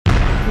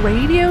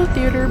Radio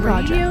Theater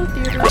Project.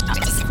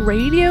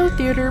 Radio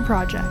Theater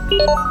Project.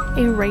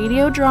 A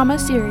radio drama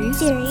series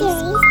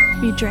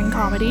featuring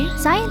comedy,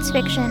 science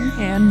fiction,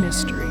 and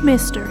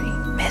mystery.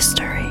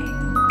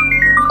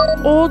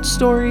 Old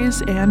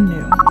stories and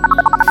new.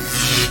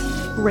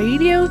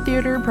 Radio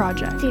Theater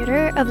Project.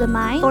 theater of the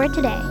mind for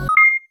today.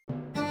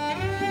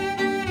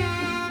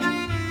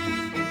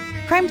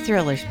 Crime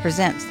Thrillers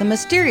presents The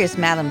Mysterious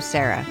Madame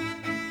Sara.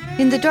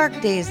 In the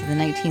dark days of the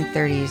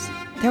 1930s,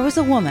 there was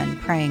a woman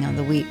preying on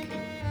the weak.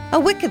 A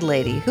wicked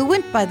lady who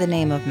went by the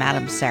name of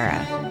Madame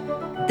Sara.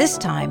 This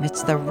time,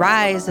 it's the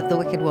rise of the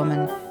wicked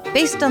woman,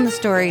 based on the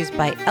stories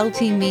by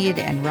L.T. Mead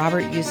and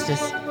Robert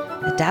Eustace,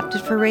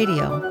 adapted for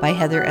radio by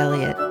Heather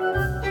Elliott.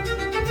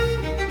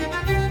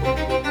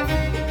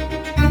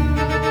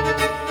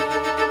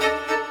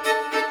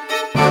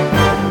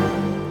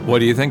 What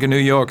do you think of New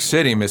York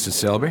City, Mrs.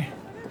 Selby?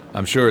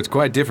 I'm sure it's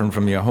quite different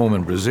from your home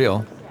in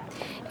Brazil.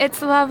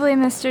 It's lovely,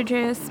 Mr.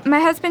 Drews. My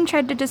husband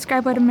tried to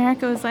describe what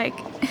America was like,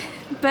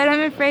 but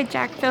I'm afraid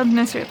Jack failed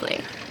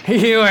miserably.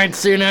 You ain't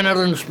seen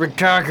anything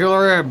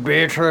spectacular,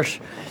 Beatrice.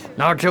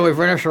 Not till we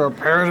finish the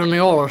repairs in the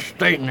old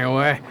estate,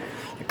 anyway.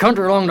 The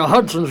country along the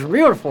Hudson's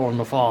beautiful in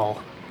the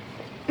fall.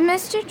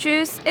 Mr.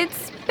 Drews,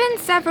 it's been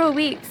several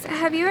weeks.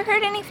 Have you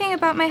heard anything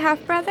about my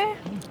half-brother?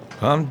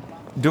 I'm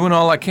doing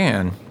all I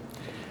can.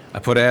 I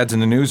put ads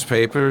in the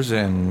newspapers,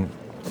 and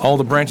all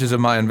the branches of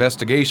my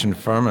investigation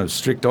firm have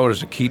strict orders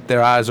to keep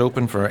their eyes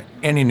open for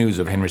any news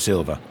of Henry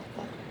Silva.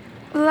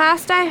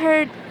 Last I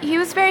heard, he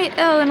was very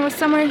ill and was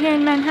somewhere here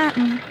in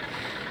Manhattan.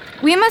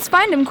 We must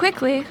find him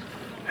quickly.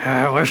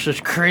 I wish this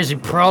crazy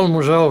problem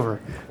was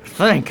over.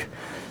 Think.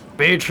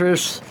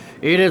 Beatrice,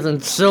 Edith,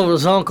 and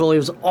Silva's uncle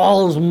leaves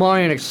all his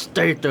money and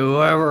estate to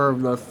whoever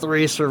of the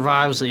three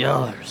survives the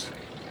others.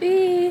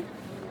 Bea,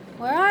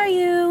 where are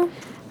you?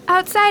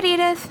 Outside,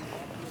 Edith.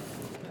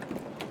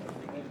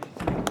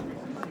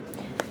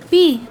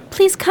 Bea,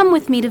 please come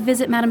with me to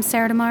visit Madame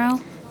Sara tomorrow.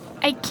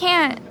 I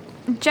can't.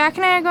 Jack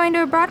and I are going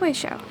to a Broadway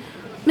show.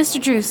 Mr.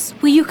 Drews,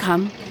 will you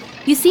come?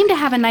 You seem to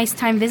have a nice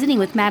time visiting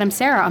with Madame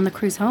Sara on the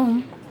cruise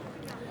home.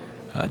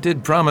 I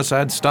did promise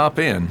I'd stop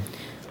in.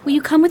 Will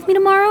you come with me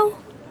tomorrow?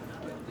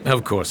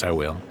 Of course I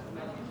will.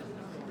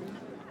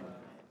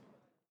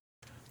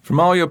 From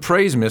all your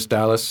praise, Miss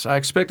Dallas, I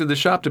expected the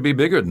shop to be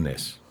bigger than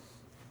this.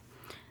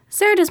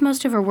 Sara does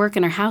most of her work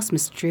in her house,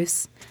 Mr.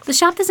 Drews. The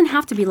shop doesn't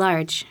have to be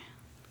large.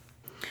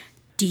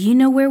 Do you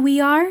know where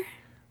we are?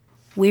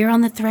 We're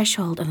on the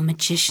threshold of a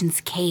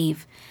magician's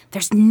cave.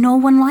 There's no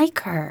one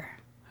like her.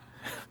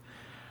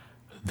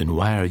 Then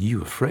why are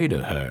you afraid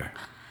of her?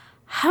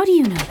 How do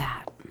you know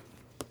that?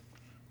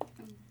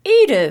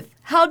 Edith,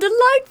 how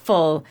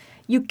delightful!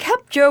 You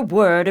kept your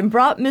word and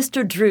brought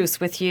Mr. Drews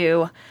with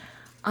you.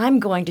 I'm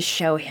going to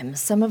show him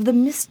some of the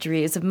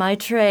mysteries of my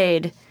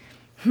trade.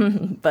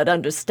 But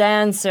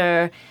understand,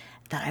 sir,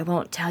 that I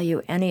won't tell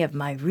you any of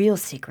my real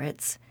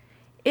secrets.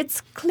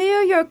 It's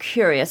clear you're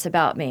curious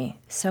about me,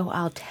 so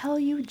I'll tell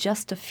you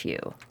just a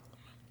few.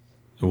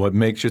 What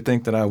makes you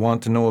think that I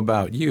want to know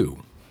about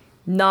you?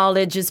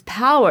 Knowledge is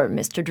power,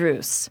 Mr.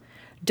 Drews.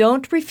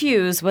 Don't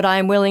refuse what I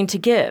am willing to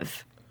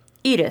give.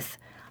 Edith,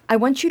 I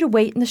want you to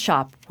wait in the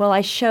shop while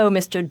I show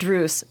Mr.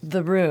 Drews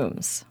the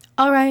rooms.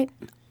 All right,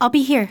 I'll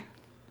be here.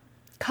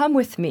 Come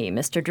with me,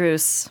 Mr.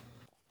 Drews.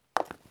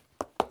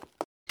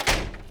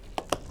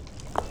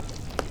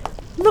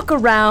 Look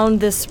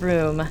around this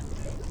room.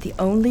 The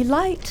only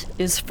light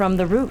is from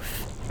the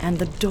roof, and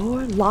the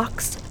door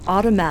locks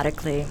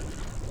automatically.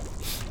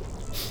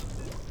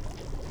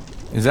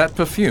 Is that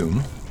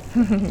perfume?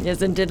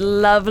 Isn't it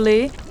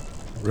lovely?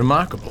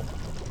 Remarkable.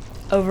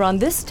 Over on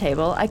this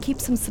table, I keep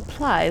some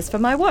supplies for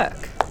my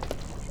work.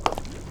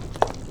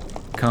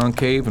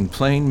 Concave and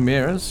plain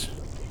mirrors,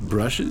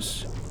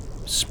 brushes,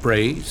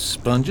 sprays,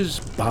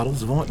 sponges,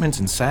 bottles of ointments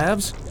and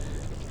salves.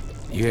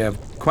 You have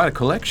quite a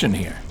collection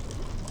here.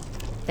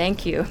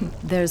 Thank you.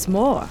 There's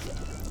more.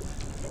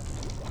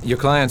 Your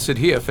clients sit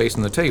here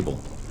facing the table.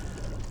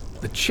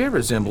 The chair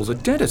resembles a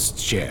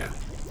dentist's chair.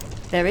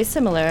 Very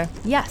similar,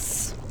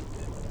 yes.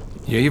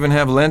 You even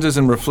have lenses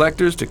and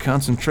reflectors to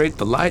concentrate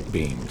the light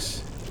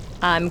beams.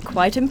 I'm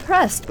quite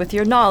impressed with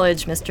your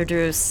knowledge, Mr.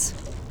 Drews.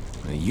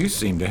 You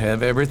seem to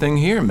have everything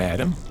here,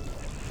 madam.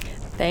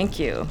 Thank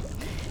you.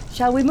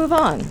 Shall we move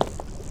on?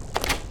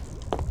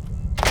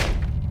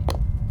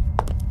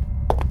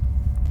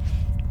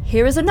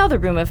 Here is another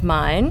room of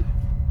mine.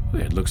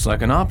 It looks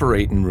like an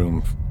operating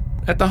room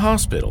at the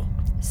hospital.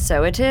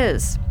 So it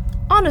is,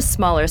 on a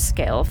smaller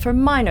scale for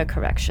minor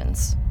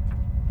corrections.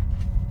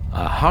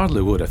 I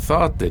hardly would have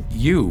thought that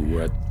you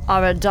were...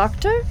 Are a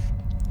doctor?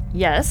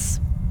 Yes.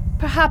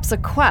 Perhaps a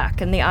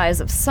quack in the eyes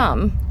of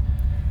some.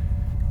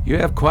 You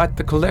have quite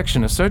the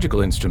collection of surgical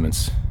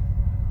instruments.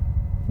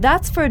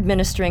 That's for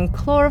administering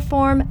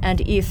chloroform and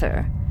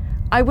ether.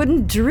 I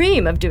wouldn't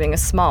dream of doing a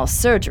small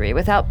surgery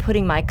without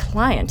putting my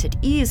client at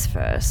ease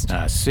first.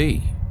 I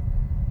see.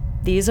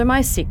 These are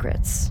my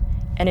secrets,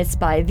 and it's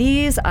by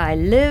these I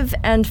live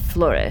and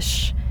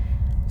flourish.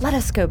 Let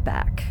us go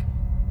back.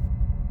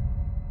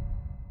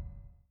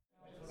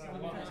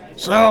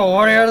 So,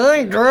 what do you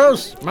think,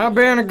 Druce? Am I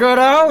being a good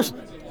host?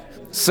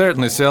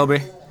 Certainly,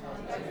 Selby.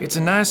 It's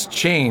a nice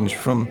change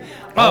from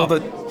all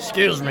the...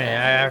 Excuse me.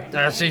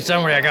 I see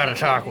somebody I gotta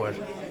talk with.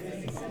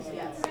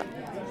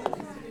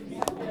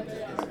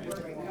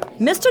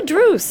 Mr.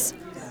 Druce,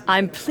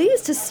 I'm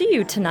pleased to see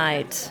you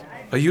tonight.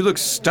 You look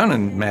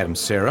stunning, Madam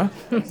Sarah.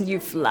 You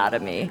flatter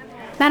me.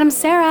 Madam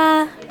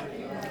Sara.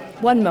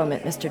 One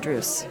moment, Mr.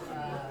 Druce.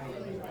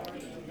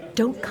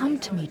 Don't come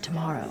to me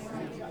tomorrow.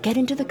 Get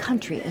into the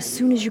country as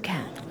soon as you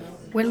can.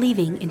 We're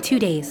leaving in 2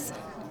 days.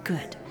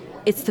 Good.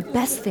 It's the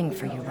best thing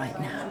for you right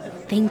now.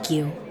 Thank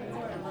you.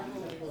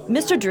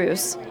 Mr.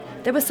 Druce,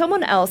 there was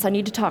someone else I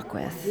need to talk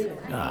with.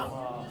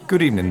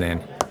 Good evening,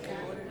 then.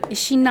 Is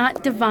she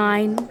not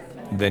divine?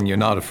 Then you're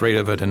not afraid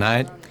of her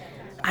tonight?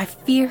 I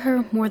fear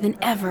her more than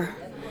ever.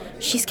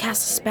 She's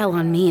cast a spell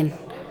on me, and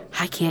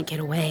I can't get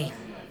away.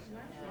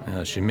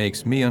 She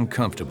makes me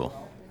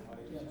uncomfortable.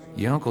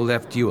 Your uncle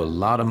left you a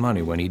lot of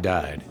money when he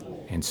died,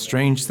 and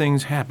strange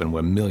things happen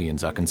where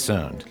millions are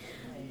concerned.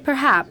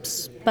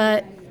 Perhaps,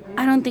 but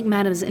I don't think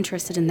Madam's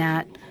interested in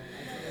that.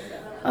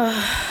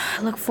 I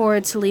look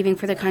forward to leaving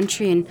for the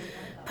country and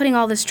putting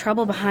all this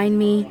trouble behind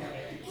me.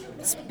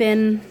 It's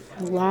been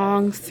a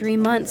long 3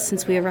 months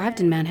since we arrived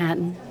in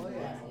Manhattan.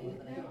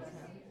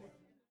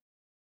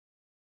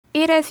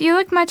 Edith, you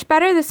look much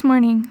better this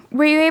morning.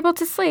 Were you able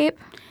to sleep?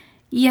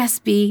 Yes,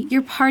 Bee,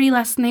 your party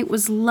last night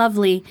was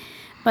lovely,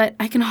 but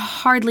I can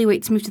hardly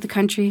wait to move to the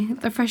country.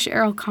 The fresh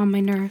air will calm my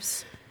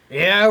nerves.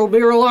 Yeah, it'll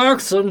be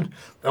relaxing.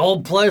 The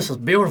old place is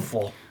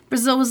beautiful.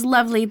 Brazil was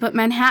lovely, but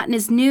Manhattan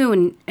is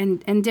new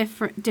and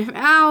different.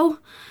 Ow!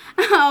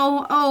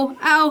 Ow! Oh!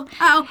 Ow!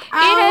 Ow!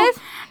 Ow!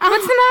 Edith,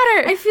 what's the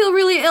matter? I feel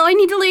really ill. I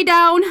need to lay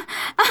down.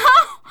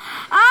 Ow!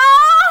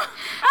 Ow!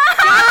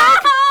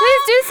 Edith,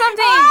 please do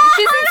something.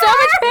 She's in so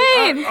much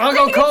pain. I'll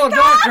go call a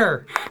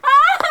doctor.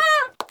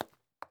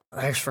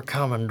 Thanks for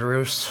coming,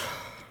 Druce.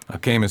 I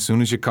came as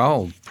soon as you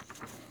called.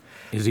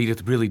 Is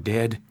Edith really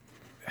dead?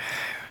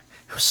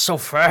 It was so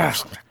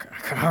fast. I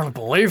could hardly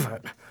believe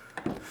it.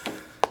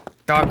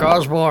 Doc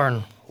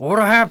Osborne, what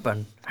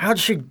happened? How'd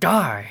she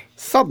die?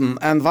 Sudden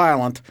and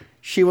violent.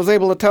 She was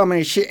able to tell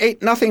me she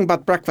ate nothing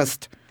but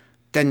breakfast.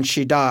 Then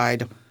she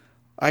died.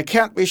 I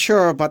can't be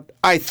sure, but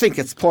I think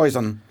it's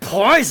poison.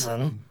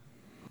 Poison?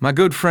 My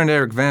good friend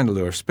Eric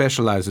Vandeleur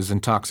specializes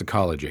in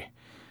toxicology.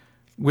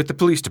 With the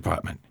police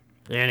department.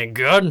 Any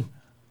good?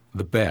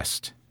 The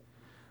best.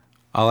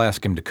 I'll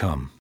ask him to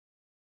come.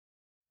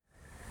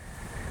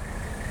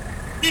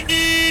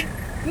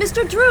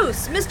 Mr.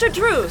 Druce! Mr.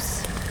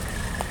 Druce!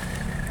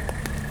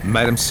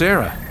 Madam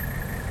Sarah.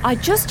 I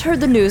just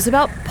heard the news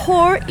about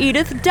poor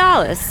Edith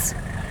Dallas.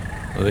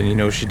 Well, then you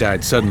know she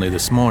died suddenly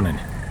this morning.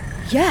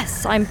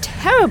 Yes, I'm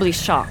terribly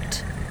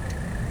shocked.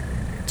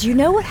 Do you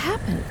know what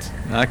happened?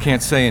 I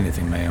can't say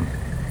anything, ma'am.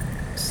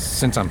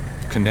 Since I'm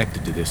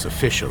connected to this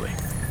officially.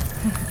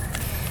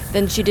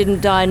 Then she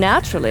didn't die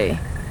naturally.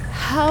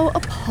 How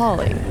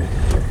appalling.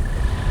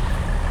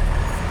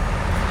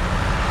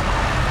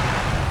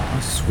 I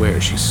swear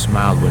she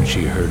smiled when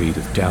she heard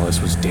Edith Dallas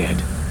was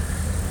dead.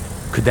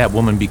 Could that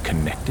woman be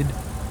connected?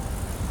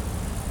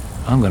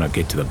 I'm gonna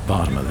get to the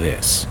bottom of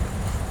this.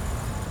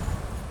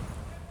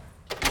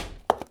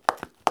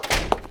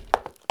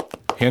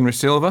 Henry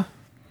Silva?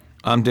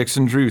 I'm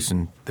Dixon Druce,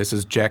 and this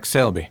is Jack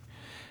Selby.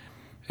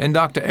 And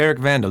Dr. Eric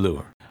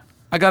Vandeleur.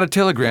 I got a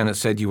telegram that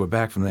said you were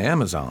back from the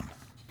Amazon.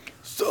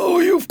 So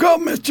you've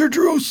come, Mr.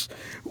 Druce.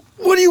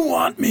 What do you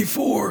want me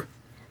for?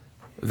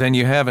 Then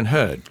you haven't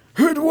heard.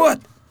 Heard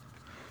what?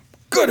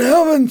 Good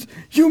heavens!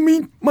 You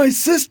mean my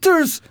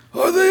sisters?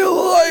 Are they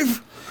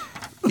alive?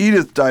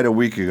 Edith died a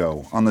week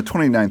ago, on the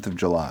 29th of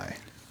July.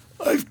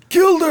 I've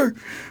killed her!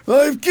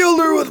 I've killed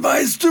her with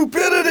my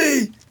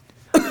stupidity!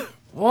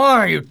 What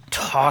are you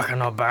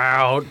talking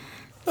about?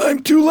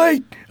 I'm too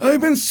late.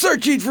 I've been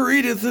searching for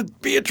Edith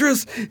and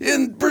Beatrice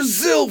in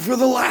Brazil for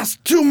the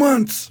last 2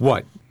 months.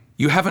 What?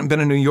 You haven't been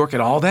in New York at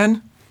all,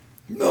 then?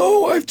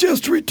 No, I've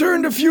just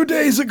returned a few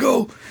days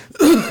ago.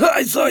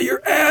 I saw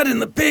your ad in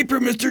the paper,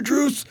 Mr.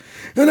 Druce,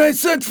 and I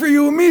sent for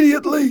you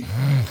immediately.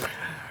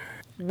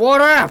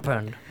 What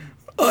happened?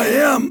 I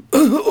am,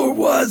 or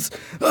was,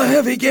 a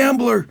heavy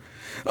gambler.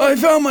 I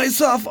found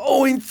myself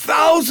owing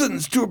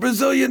thousands to a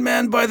Brazilian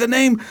man by the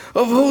name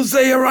of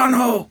Jose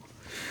Aranjo.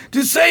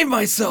 To save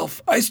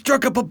myself, I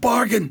struck up a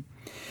bargain.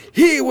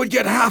 He would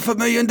get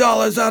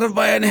 $500,000 out of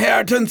my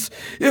inheritance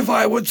if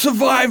I would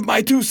survive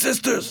my 2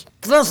 sisters.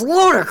 That's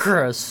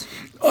ludicrous.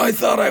 I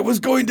thought I was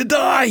going to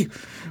die.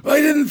 I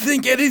didn't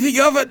think anything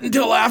of it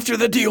until after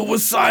the deal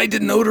was signed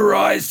and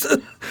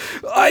notarized.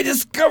 I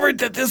discovered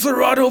that this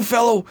Arado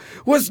fellow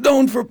was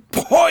known for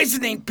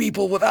poisoning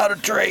people without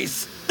a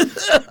trace.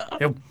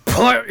 You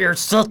put your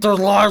sister's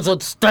lives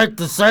at stake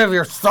to save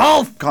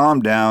yourself?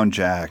 Calm down,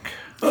 Jack.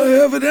 I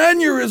have an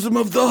aneurysm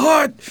of the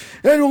heart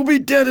and will be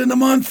dead in a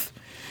month.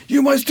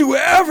 You must do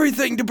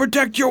everything to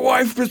protect your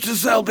wife, Mr.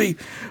 Selby.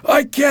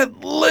 I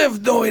can't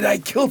live knowing I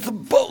killed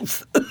them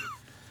both.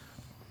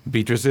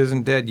 Beatrice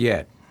isn't dead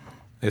yet.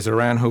 This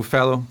Aranjo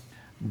fellow,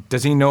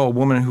 does he know a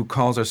woman who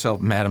calls herself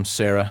Madam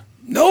Sarah?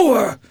 Know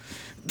her?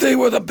 They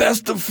were the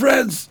best of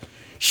friends.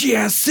 She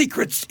has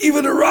secrets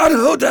even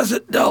Aranjo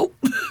doesn't know.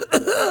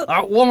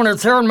 That woman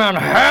is here in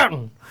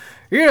Manhattan.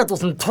 Edith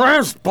doesn't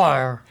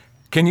transpire.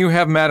 Can you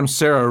have Madame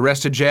Sarah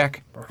arrested,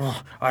 Jack?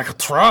 I could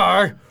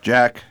try.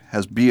 Jack,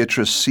 has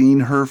Beatrice seen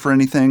her for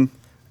anything?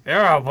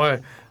 Yeah,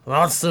 but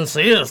not since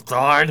Edith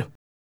died.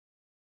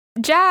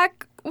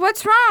 Jack,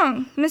 what's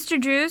wrong? Mr.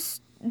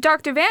 Druce,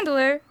 Dr.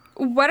 Vandeler,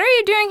 what are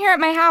you doing here at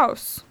my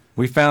house?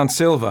 We found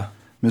Silva.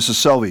 Mrs.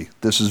 Selby,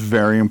 this is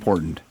very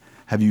important.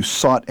 Have you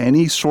sought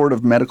any sort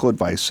of medical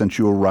advice since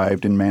you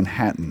arrived in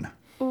Manhattan?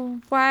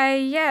 Why,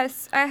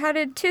 yes. I had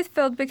a tooth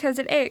filled because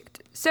it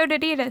ached. So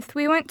did Edith.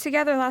 We went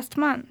together last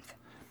month.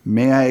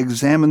 May I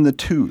examine the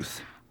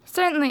tooth?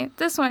 Certainly.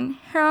 This one,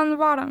 here on the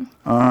bottom.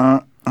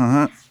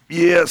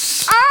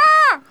 Yes.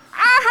 Ah!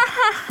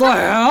 The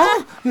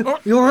hell?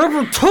 You ripped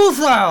her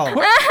tooth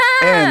out!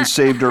 And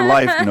saved her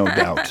life, no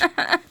doubt.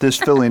 This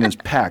filling is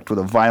packed with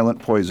a violent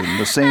poison,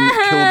 the same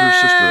that killed her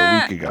sister a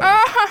week ago.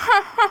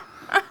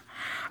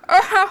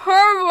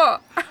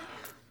 Horrible.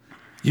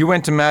 You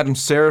went to Madame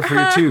Sarah for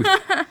your tooth.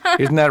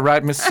 Isn't that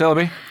right, Miss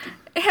Selby?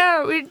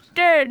 Yeah, we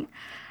did.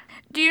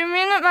 Do you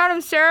mean that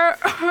Madame Sarah...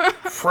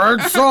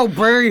 Fred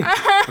Selby!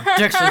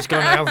 Dixon's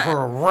gonna have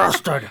her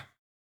arrested.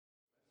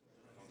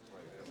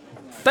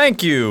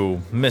 Thank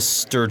you,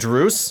 Mr.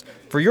 Druce,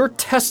 for your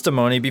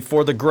testimony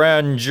before the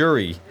grand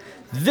jury.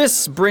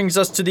 This brings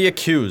us to the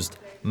accused,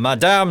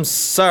 Madame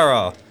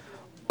Sara.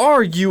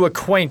 Are you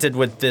acquainted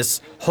with this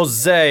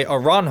Jose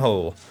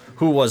Aranjo,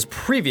 who was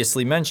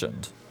previously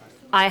mentioned?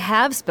 I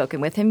have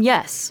spoken with him,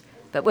 yes,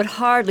 but would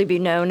hardly be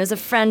known as a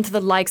friend to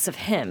the likes of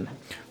him.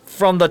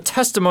 From the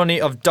testimony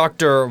of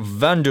Dr.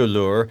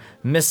 Vandeleur,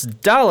 Miss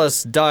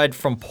Dallas died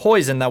from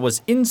poison that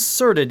was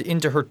inserted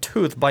into her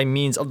tooth by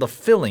means of the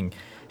filling.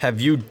 Have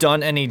you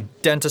done any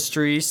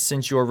dentistry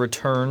since your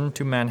return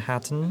to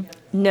Manhattan?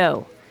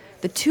 No.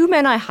 The two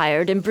men I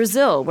hired in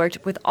Brazil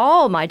worked with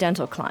all my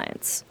dental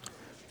clients.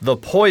 The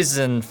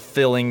poison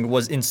filling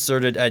was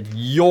inserted at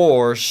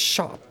your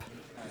shop.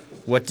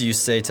 What do you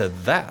say to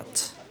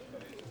that?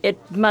 It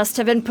must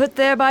have been put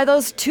there by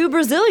those two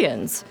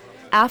Brazilians.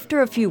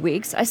 After a few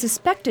weeks, I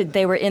suspected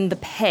they were in the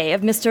pay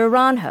of Mr.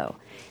 Aranjo,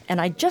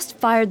 and I just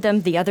fired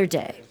them the other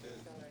day.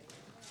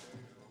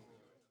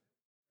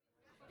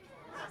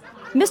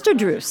 Mr.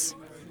 Druce,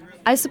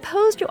 I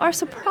suppose you are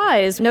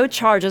surprised no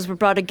charges were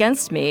brought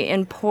against me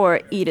in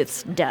poor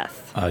Edith's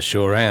death. I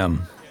sure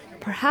am.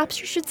 Perhaps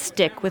you should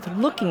stick with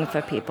looking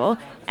for people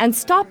and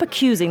stop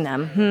accusing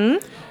them,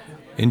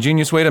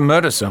 Ingenious way to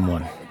murder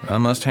someone. I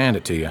must hand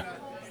it to you.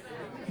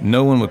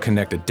 No one would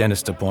connect a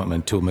dentist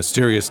appointment to a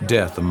mysterious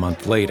death a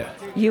month later.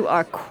 You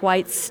are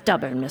quite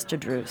stubborn, Mr.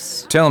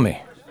 Druce. Tell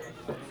me,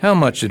 how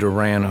much did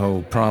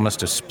Aranjo promise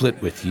to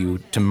split with you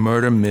to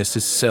murder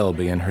Mrs.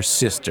 Selby and her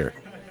sister?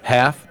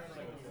 Half?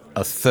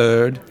 A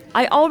third?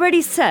 I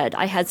already said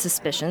I had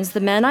suspicions the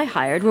men I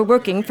hired were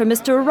working for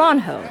Mr.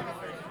 Aranjo.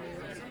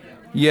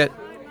 Yet,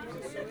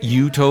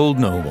 you told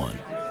no one.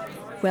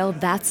 Well,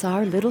 that's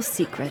our little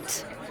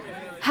secret.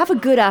 Have a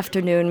good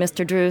afternoon,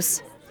 Mr.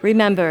 Druce.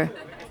 Remember,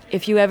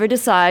 if you ever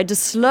decide to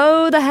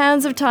slow the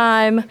hands of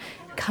time,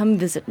 come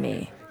visit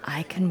me.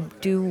 I can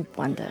do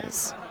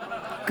wonders.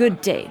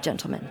 Good day,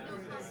 gentlemen.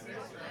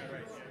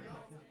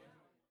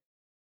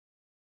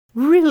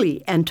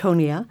 Really,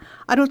 Antonia,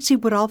 I don't see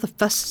what all the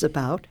fuss is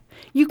about.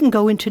 You can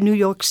go into New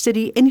York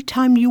City any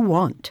time you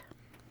want.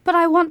 But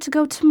I want to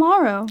go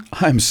tomorrow.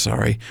 I'm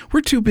sorry.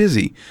 We're too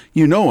busy.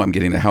 You know I'm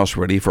getting the house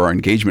ready for our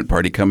engagement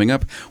party coming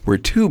up. We're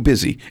too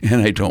busy,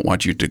 and I don't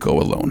want you to go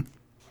alone.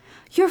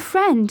 Your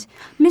friend,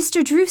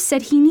 Mr. Druce,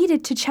 said he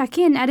needed to check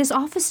in at his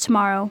office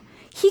tomorrow.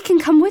 He can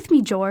come with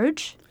me,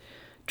 George.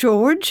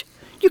 George,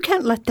 you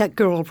can't let that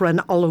girl run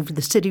all over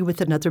the city with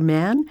another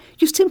man.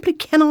 You simply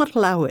cannot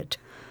allow it.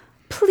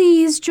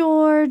 Please,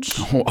 George.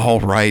 Oh,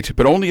 all right,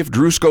 but only if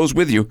Druce goes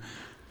with you.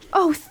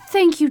 Oh,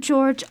 thank you,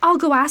 George. I'll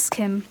go ask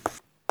him.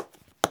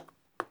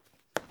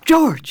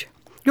 George,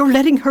 you're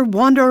letting her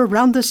wander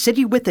around the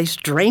city with a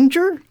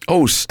stranger?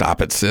 Oh,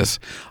 stop it, sis.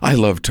 I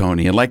love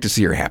Tony and like to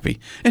see her happy.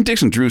 And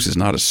Dixon Druce is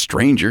not a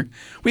stranger.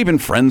 We've been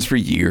friends for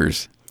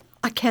years.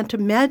 I can't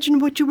imagine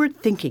what you were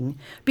thinking,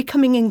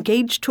 becoming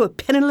engaged to a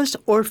penniless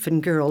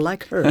orphan girl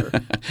like her.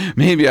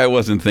 Maybe I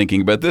wasn't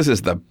thinking, but this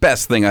is the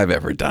best thing I've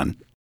ever done.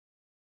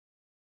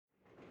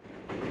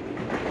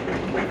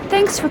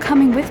 Thanks for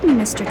coming with me,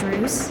 Mr.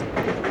 Druce.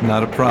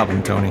 Not a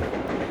problem, Tony.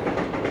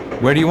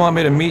 Where do you want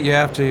me to meet you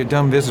after you're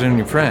done visiting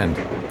your friend?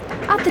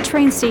 At the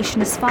train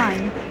station is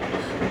fine.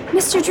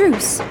 Mr.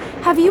 Druce,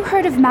 have you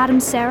heard of Madame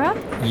Sarah?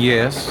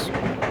 Yes,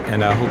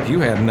 and I hope you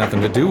had nothing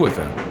to do with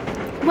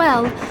her.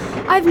 Well,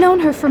 I've known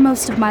her for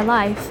most of my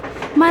life.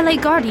 My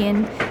late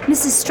guardian,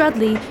 Mrs.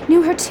 Strudley,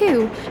 knew her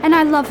too, and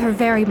I love her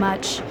very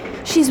much.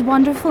 She's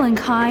wonderful and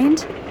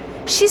kind.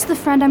 She's the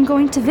friend I'm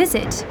going to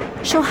visit.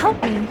 She'll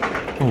help me.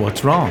 Well,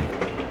 what's wrong?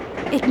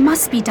 It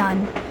must be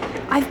done.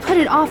 I've put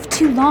it off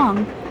too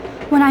long.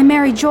 When I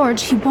marry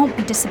George, he won't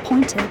be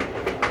disappointed.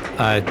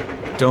 I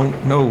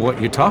don't know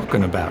what you're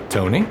talking about,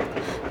 Tony.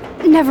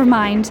 Never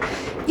mind.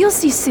 You'll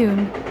see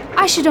soon.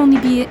 I should only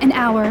be an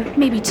hour,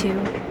 maybe 2.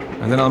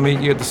 And then I'll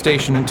meet you at the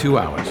station in 2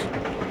 hours.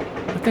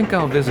 I think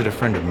I'll visit a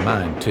friend of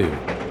mine, too.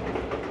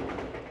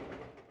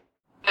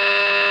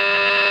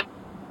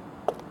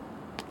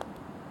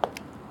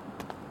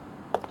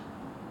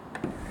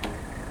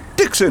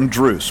 Dixon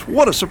Druce,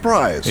 what a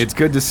surprise. It's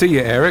good to see you,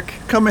 Eric.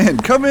 Come in,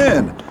 come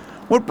in.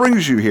 What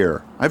brings you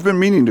here? I've been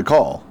meaning to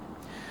call.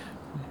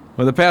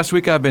 Well, the past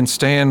week I've been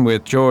staying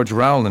with George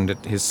Rowland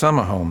at his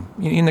summer home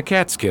in the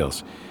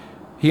Catskills.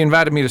 He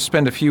invited me to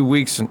spend a few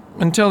weeks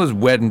until his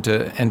wedding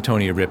to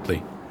Antonia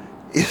Ripley.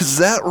 Is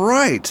that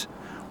right?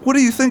 What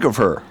do you think of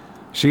her?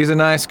 She's a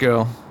nice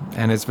girl,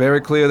 and it's very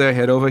clear they're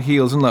head over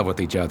heels in love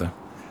with each other.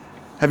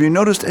 Have you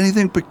noticed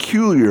anything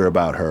peculiar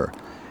about her?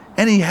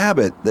 Any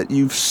habit that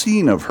you've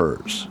seen of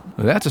hers?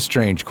 Well, that's a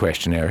strange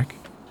question, Eric.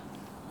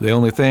 The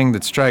only thing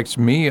that strikes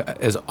me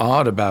as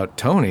odd about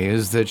Tony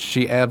is that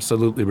she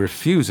absolutely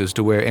refuses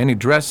to wear any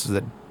dress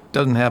that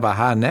doesn't have a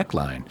high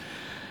neckline.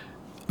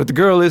 But the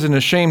girl isn't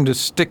ashamed to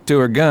stick to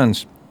her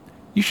guns.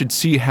 You should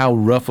see how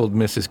ruffled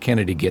Mrs.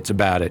 Kennedy gets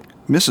about it.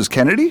 Mrs.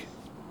 Kennedy?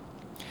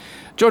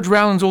 George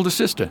Rowland's older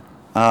sister.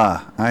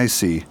 Ah, I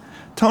see.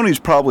 Tony's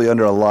probably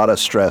under a lot of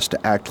stress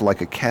to act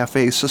like a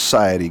cafe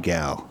society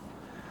gal.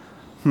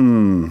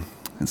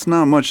 It's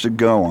not much to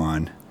go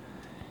on.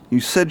 You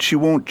said she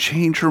won't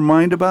change her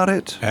mind about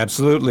it?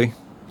 Absolutely.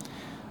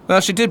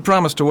 Well, she did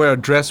promise to wear a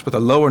dress with a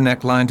lower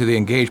neckline to the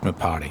engagement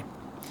party.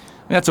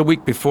 That's a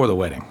week before the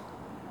wedding.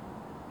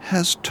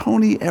 Has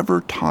Tony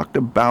ever talked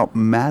about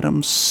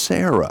Madame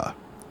Sara?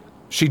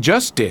 She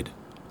just did.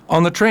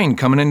 On the train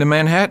coming into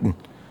Manhattan.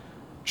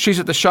 She's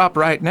at the shop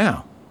right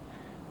now.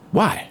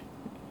 Why?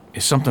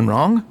 Is something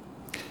wrong?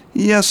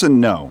 Yes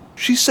and no.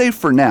 She's safe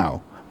for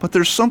now, but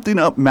there's something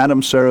up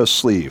Madame Sara's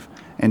sleeve,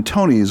 and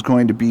Tony is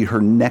going to be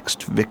her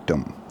next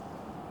victim.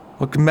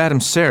 What can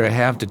Madame Sara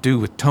have to do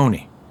with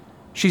Tony?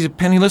 She's a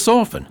penniless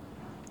orphan.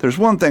 There's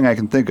one thing I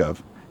can think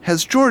of.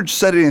 Has George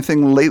said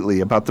anything lately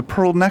about the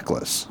pearl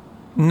necklace?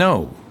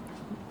 No.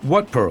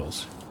 What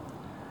pearls?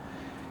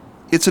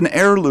 It's an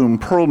heirloom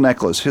pearl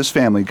necklace his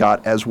family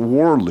got as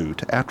war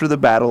loot after the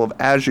Battle of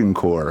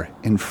Agincourt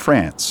in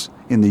France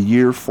in the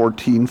year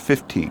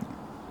 1415.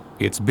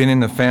 It's been in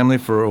the family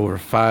for over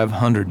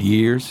 500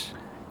 years?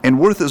 And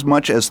worth as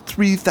much as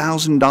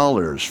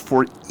 $3,000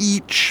 for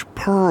each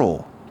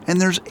pearl.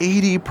 And there's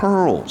 80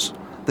 pearls.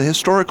 The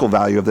historical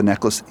value of the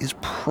necklace is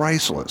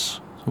priceless.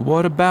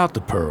 What about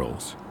the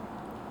pearls?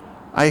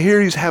 I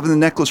hear he's having the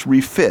necklace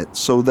refit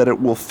so that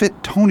it will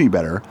fit Tony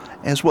better,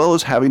 as well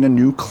as having a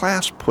new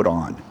clasp put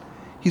on.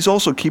 He's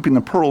also keeping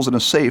the pearls in a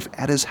safe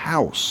at his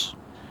house.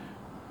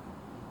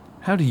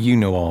 How do you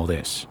know all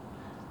this?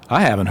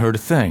 I haven't heard a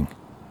thing.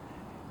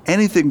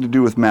 Anything to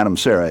do with Madame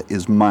Sara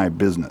is my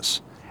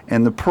business.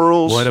 And the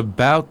pearls... What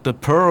about the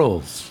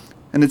pearls?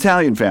 An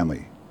Italian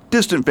family,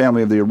 distant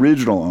family of the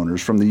original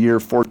owners from the year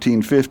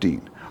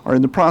 1415, are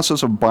in the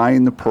process of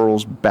buying the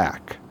pearls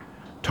back.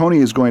 Tony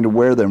is going to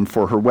wear them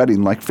for her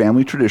wedding like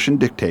family tradition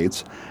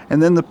dictates,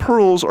 and then the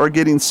pearls are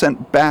getting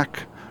sent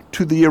back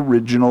to the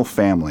original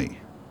family.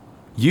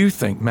 You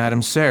think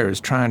Madame Sara is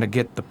trying to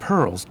get the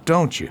pearls,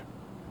 don't you?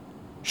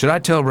 Should I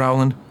tell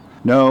Rowland?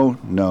 No.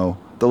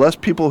 The less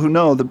people who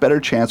know, the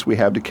better chance we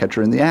have to catch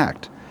her in the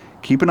act.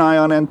 Keep an eye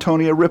on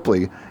Antonia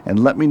Ripley,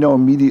 and let me know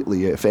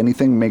immediately if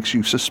anything makes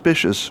you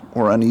suspicious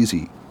or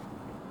uneasy.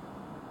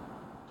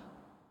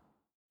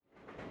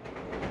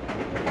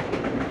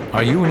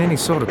 Are you in any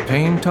sort of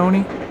pain,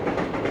 Tony?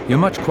 You're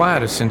much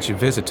quieter since your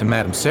visit to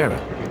Madame Sara.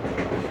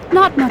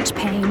 Not much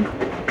pain.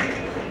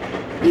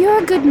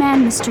 You're a good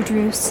man, Mr.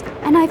 Druce,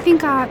 and I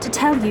think I ought to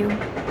tell you.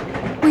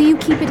 Will you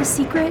keep it a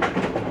secret?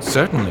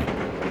 Certainly.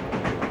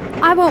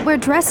 I won't wear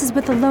dresses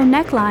with a low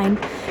neckline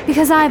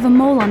because I have a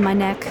mole on my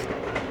neck.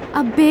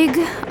 A big,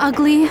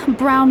 ugly,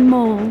 brown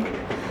mole.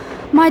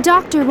 My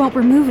doctor won't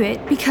remove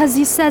it because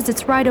he says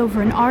it's right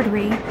over an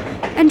artery,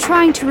 and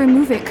trying to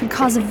remove it could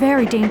cause a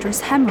very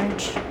dangerous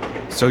hemorrhage.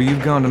 So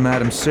you've gone to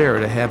Madame Sara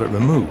to have it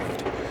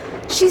removed?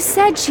 She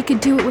said she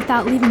could do it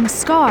without leaving a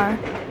scar.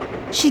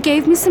 She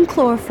gave me some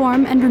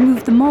chloroform and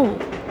removed the mole.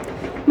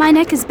 My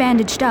neck is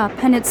bandaged up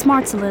and it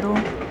smarts a little.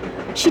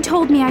 She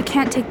told me I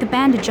can't take the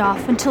bandage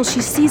off until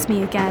she sees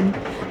me again,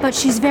 but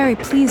she's very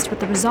pleased with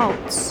the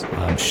results.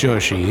 I'm sure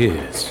she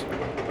is.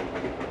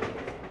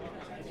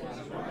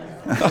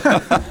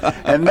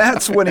 And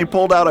that's when he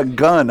pulled out a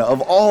gun, of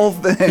all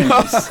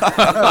things.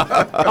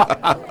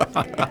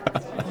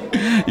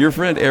 Your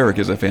friend Eric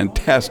is a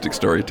fantastic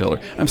storyteller.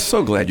 I'm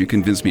so glad you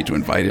convinced me to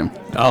invite him.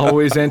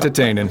 Always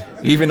entertaining,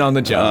 even on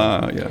the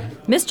job. Yeah.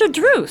 Mr.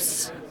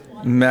 Druce.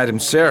 Madame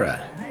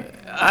Sara,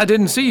 I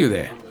didn't see you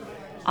there.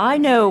 I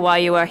know why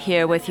you are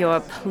here with your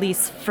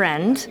police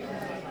friend.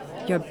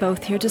 You're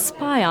both here to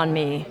spy on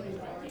me.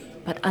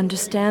 But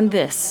understand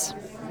this.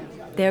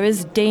 There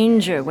is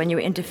danger when you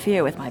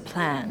interfere with my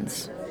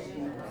plans.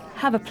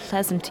 Have a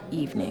pleasant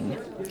evening.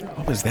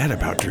 What was that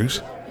about,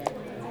 Druce?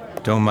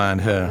 Don't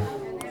mind her.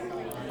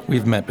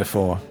 We've met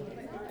before,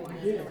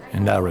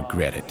 and I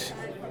regret it.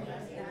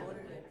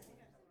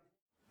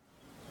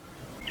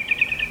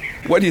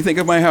 What do you think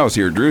of my house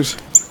here, Druce?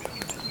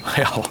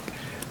 Well,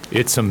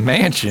 it's a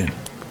mansion.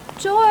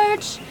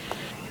 George!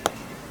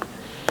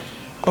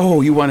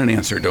 Oh, you want an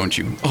answer, don't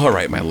you? All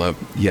right, my love.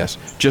 Yes,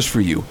 just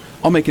for you.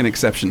 I'll make an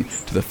exception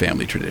to the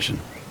family tradition.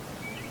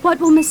 What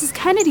will Mrs.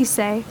 Kennedy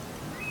say?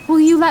 Will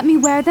you let me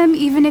wear them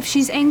even if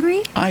she's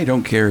angry? I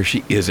don't care if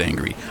she is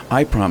angry.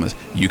 I promise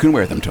you can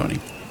wear them, Tony.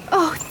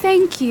 Oh,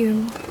 thank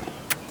you.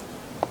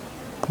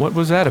 What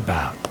was that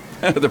about?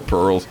 The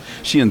pearls.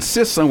 She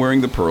insists on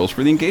wearing the pearls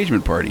for the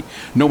engagement party.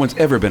 No one's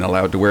ever been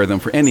allowed to wear them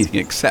for anything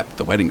except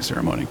the wedding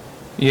ceremony.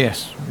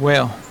 Yes,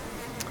 well,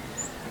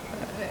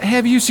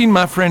 have you seen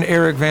my friend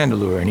Eric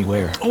Vandeleur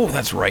anywhere? Oh,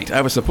 that's right.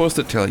 I was supposed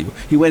to tell you.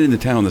 He went into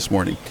town this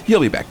morning.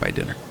 He'll be back by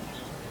dinner.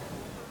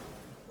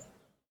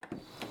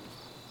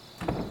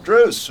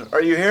 Druce,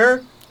 are you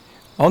here?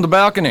 On the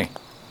balcony.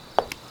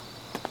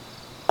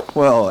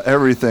 Well,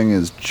 everything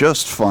is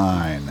just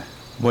fine.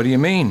 What do you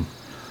mean?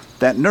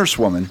 That nurse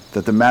woman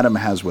that the madam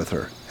has with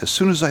her, as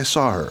soon as I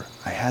saw her,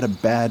 I had a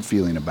bad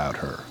feeling about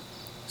her.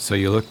 So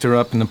you looked her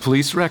up in the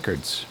police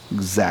records?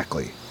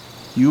 Exactly.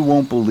 You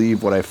won't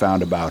believe what I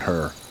found about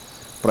her.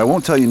 But I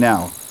won't tell you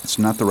now. It's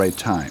not the right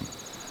time.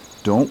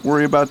 Don't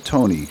worry about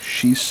Tony.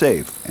 She's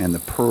safe, and the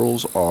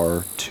pearls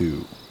are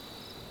too.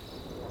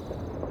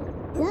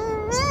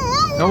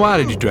 Now, why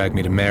did you drag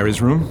me to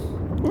Mary's room?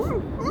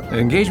 The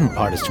engagement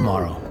party's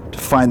tomorrow. To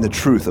find the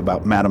truth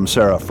about Madame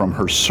Sara from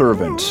her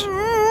servant.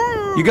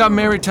 You got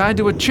Mary tied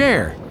to a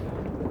chair.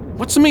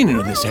 What's the meaning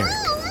of this, Eric?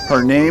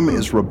 Her name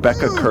is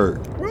Rebecca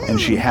Kurt, and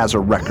she has a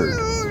record.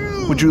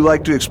 Would you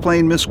like to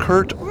explain, Miss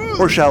Kurt,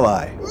 or shall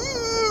I?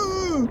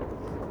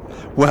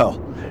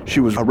 Well, she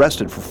was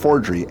arrested for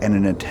forgery and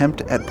an attempt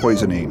at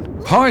poisoning.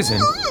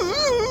 Poison?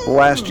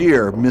 Last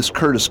year, Miss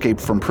Kurt escaped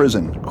from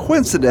prison,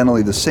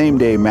 coincidentally the same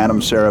day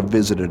Madame Sara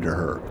visited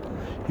her.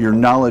 Your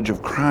knowledge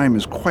of crime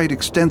is quite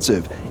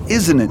extensive,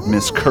 isn't it,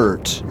 Miss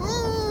Kurt?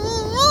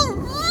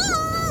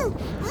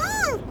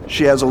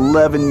 She has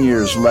 11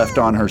 years left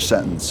on her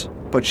sentence,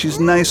 but she's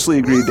nicely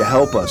agreed to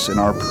help us in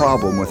our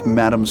problem with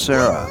Madame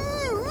Sara,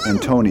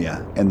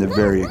 Antonia, and the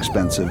very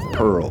expensive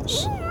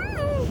pearls.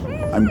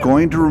 I'm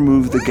going to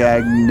remove the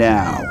gag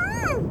now.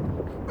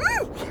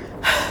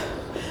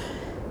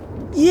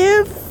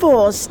 You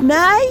forced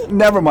me?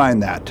 Never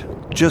mind that.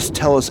 Just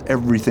tell us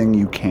everything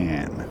you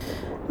can.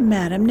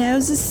 Madam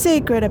knows a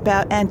secret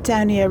about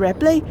Antonia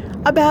Ripley,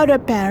 about her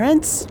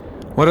parents.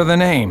 What are the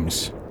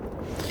names?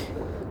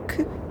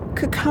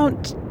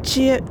 Count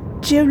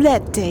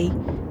Giuletti,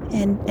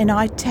 in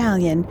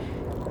Italian.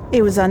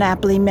 He was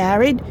unhappily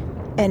married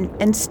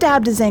and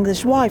stabbed his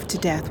English wife to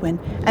death when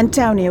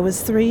Antonia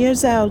was 3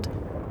 years old.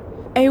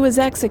 He was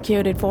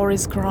executed for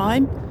his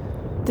crime.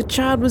 The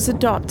child was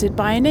adopted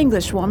by an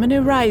English woman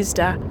who raised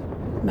her.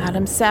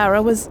 Madame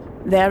Sara was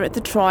there at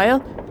the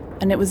trial,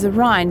 and it was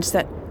arranged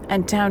that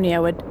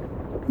Antonia would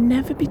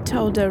never be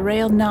told her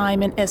real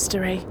name and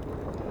history.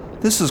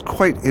 This is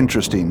quite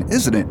interesting,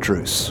 isn't it,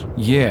 Druce?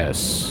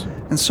 Yes.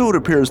 And so it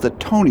appears that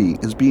Tony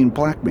is being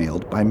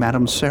blackmailed by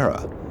Madame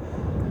Sara.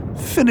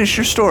 Finish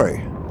your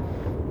story.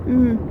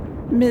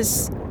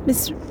 Miss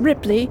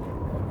Ripley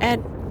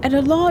had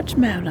a large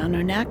mound on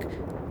her neck,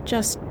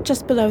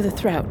 just below the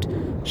throat.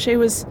 She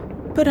was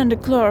put under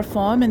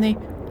chloroform, and the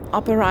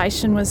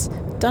operation was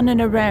done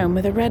in a room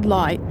with a red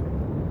light.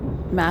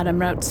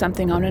 Madam wrote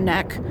something on her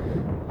neck.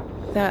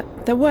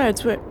 The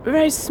words were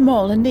very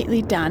small and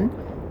neatly done.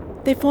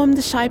 They formed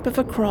the shape of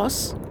a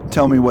cross.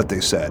 Tell me what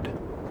they said.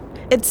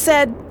 It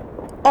said,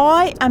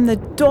 "I am the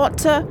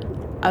daughter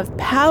of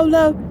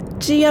Paolo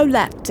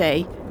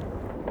Giuletti,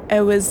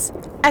 who was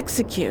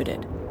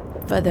executed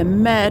for the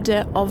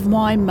murder of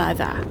my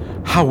mother."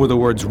 How were the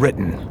words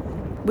written?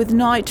 With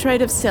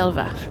nitrate of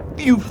silver.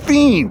 You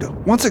fiend!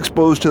 Once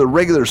exposed to the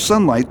regular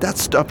sunlight, that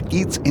stuff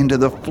eats into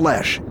the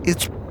flesh.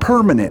 It's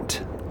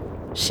permanent.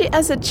 She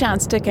has a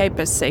chance to keep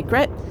her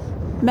secret.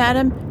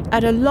 Madam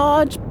had a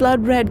large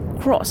blood-red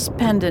cross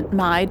pendant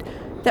made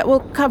that will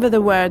cover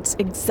the words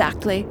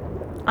exactly.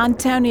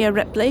 Antonia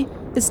Ripley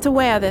is to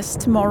wear this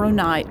tomorrow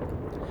night.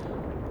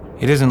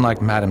 It isn't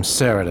like Madame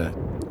Sara to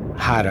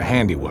hide her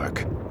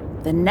handiwork.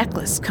 The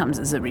necklace comes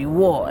as a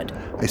reward.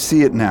 I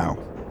see it now.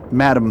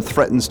 Madam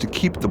threatens to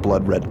keep the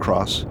blood-red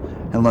cross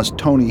unless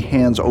Tony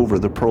hands over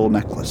the pearl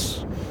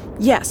necklace.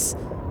 Yes,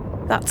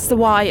 that's the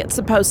way it's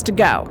supposed to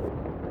go.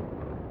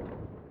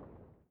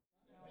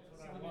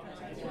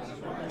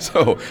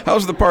 So,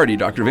 how's the party,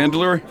 Dr.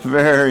 Vandeleur?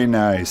 Very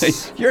nice.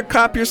 Hey, you're a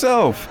cop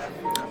yourself.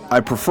 I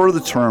prefer the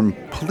term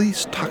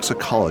police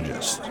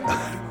toxicologist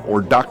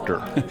or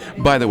doctor.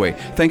 By the way,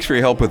 thanks for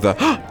your help with the...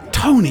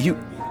 Tony, you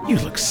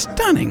look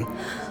stunning.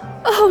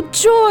 Oh,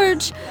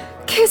 George!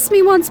 Kiss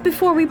me once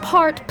before we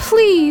part,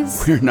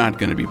 please! We're not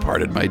going to be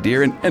parted, my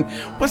dear. And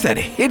what's that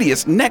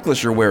hideous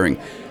necklace you're wearing?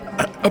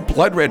 A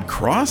blood-red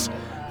cross?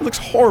 It looks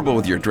horrible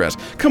with your dress.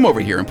 Come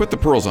over here and put the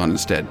pearls on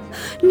instead.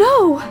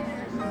 No!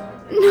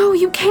 No,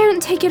 you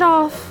can't take it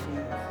off.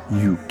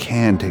 You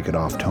can take it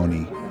off,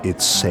 Tony.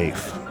 It's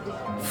safe.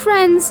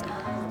 Friends,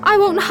 I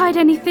won't hide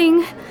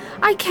anything.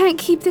 I can't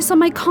keep this on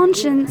my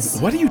conscience.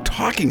 What are you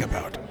talking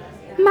about?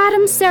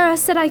 Madame Sara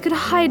said I could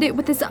hide it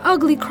with this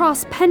ugly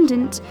cross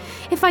pendant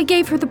if I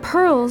gave her the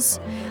pearls.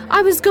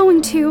 I was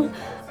going to,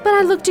 but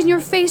I looked in your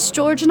face,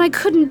 George, and I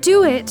couldn't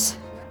do it.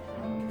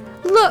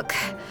 Look,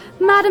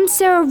 Madame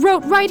Sara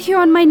wrote right here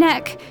on my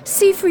neck.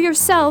 See for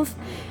yourself.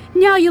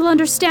 Now you'll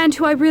understand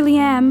who I really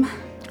am.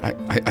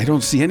 I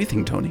don't see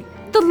anything, Tony.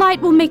 The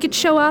light will make it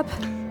show up.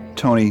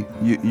 Tony,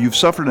 you've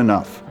suffered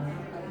enough.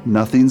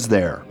 Nothing's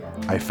there.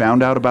 I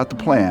found out about the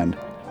plan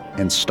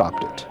and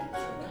stopped it.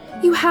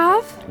 You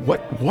have?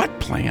 What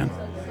plan?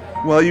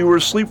 While you were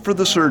asleep for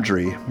the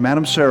surgery,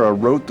 Madame Sara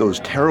wrote those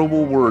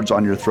terrible words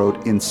on your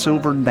throat in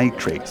silver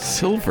nitrate.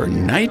 Silver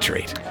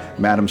nitrate?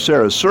 Madame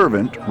Sara's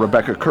servant,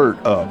 Rebecca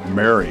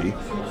Mary,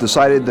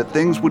 decided that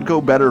things would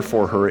go better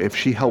for her if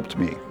she helped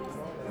me.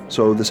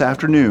 So this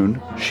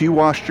afternoon, she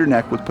washed your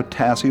neck with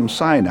potassium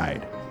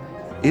cyanide.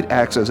 It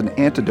acts as an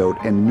antidote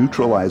and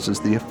neutralizes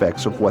the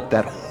effects of what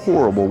that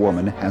horrible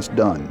woman has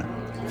done.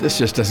 This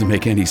just doesn't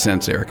make any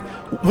sense, Eric.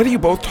 What are you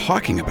both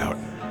talking about?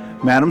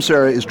 Madame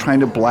Sara is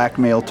trying to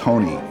blackmail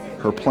Tony.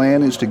 Her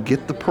plan is to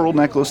get the pearl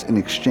necklace in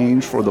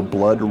exchange for the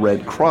blood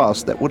red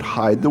cross that would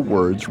hide the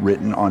words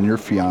written on your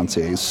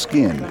fiancé's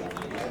skin.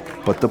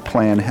 But the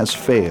plan has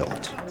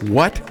failed.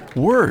 What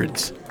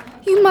words?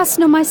 You must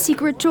know my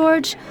secret,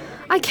 George.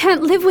 I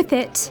can't live with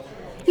it.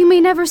 You may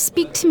never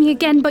speak to me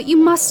again, but you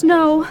must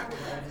know.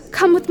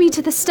 Come with me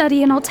to the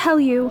study and I'll tell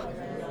you.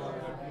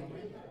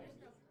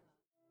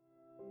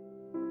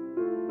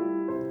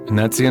 And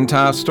that's the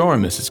entire story,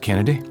 Mrs.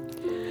 Kennedy.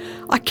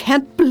 I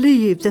can't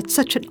believe that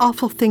such an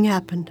awful thing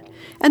happened.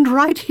 And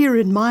right here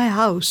in my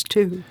house,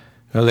 too.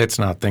 Well, let's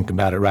not think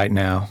about it right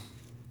now.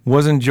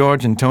 Wasn't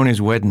George and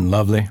Tony's wedding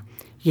lovely?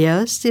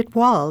 Yes, it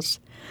was.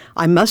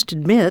 I must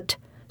admit,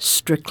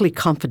 strictly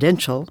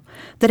confidential,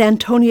 that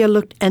Antonia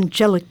looked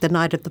angelic the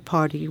night of the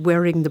party,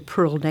 wearing the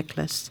pearl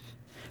necklace.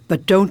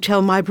 But don't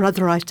tell my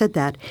brother I said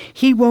that.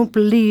 He won't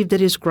believe that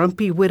his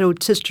grumpy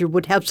widowed sister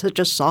would have such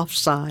a soft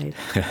side.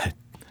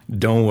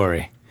 Don't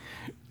worry.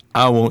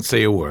 I won't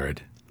say a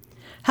word.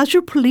 Has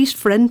your police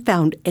friend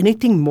found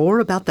anything more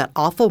about that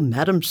awful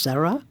Madame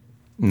Sara?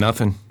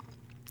 Nothing.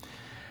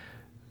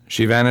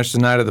 She vanished the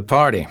night of the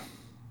party.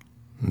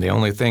 The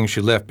only thing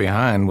she left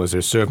behind was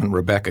her servant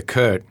Rebecca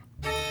Kurt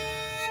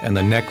and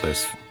the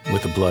necklace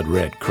with the blood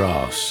red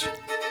cross.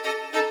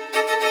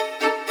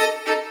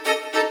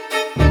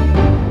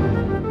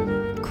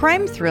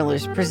 Crime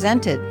Thrillers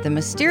presented The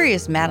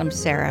Mysterious Madame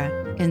Sara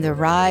in The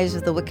Rise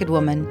of the Wicked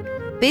Woman,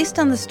 based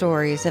on the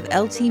stories of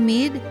L.T.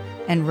 Mead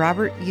and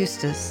Robert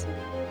Eustace,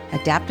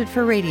 adapted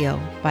for radio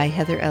by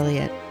Heather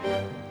Elliott.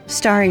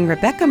 Starring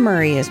Rebecca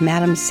Murray as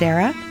Madame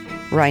Sara,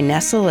 Roy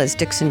Nessel as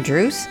Dixon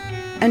Druce,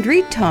 and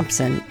Reed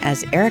Thompson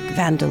as Eric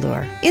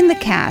Vandeleur. In the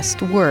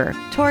cast were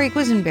Tori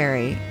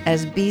Quisenberry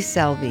as B.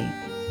 Selby,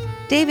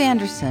 Dave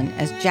Anderson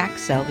as Jack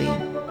Selby,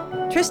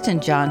 Tristan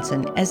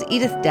Johnson as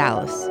Edith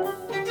Dallas,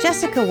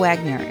 Jessica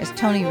Wagner as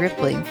Tony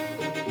Ripley,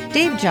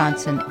 Dave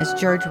Johnson as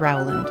George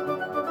Rowland,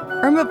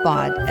 Irma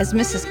Bod as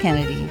Mrs.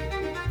 Kennedy,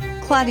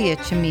 Claudia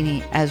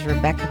Cimini as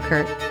Rebecca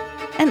Kurt,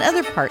 and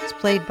other parts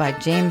played by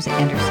James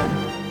Anderson.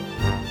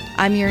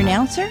 I'm your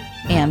announcer,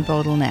 Ann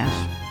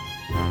Bodel-Nash.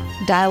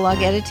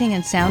 Dialogue editing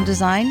and sound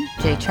design,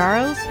 Jay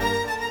Charles.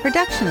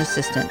 Production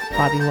assistant,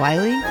 Bobby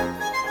Wiley.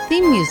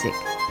 Theme music,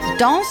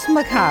 Danse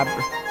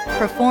Macabre,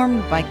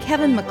 performed by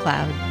Kevin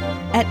MacLeod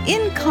at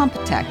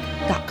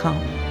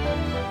incompetech.com.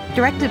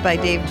 Directed by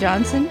Dave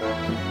Johnson.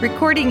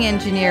 Recording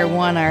engineer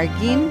Juan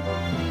Arguin.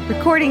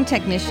 Recording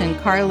technician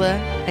Carla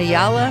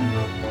Ayala.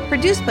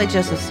 Produced by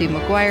Joseph C.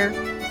 McGuire.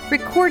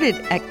 Recorded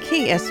at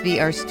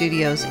KSVR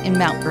Studios in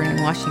Mount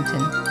Vernon,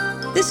 Washington.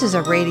 This is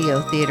a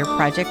Radio Theater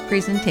Project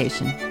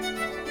presentation.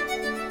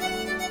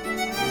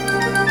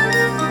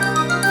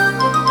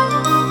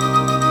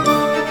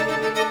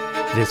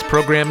 This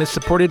program is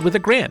supported with a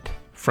grant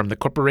from the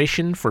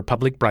Corporation for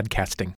Public Broadcasting.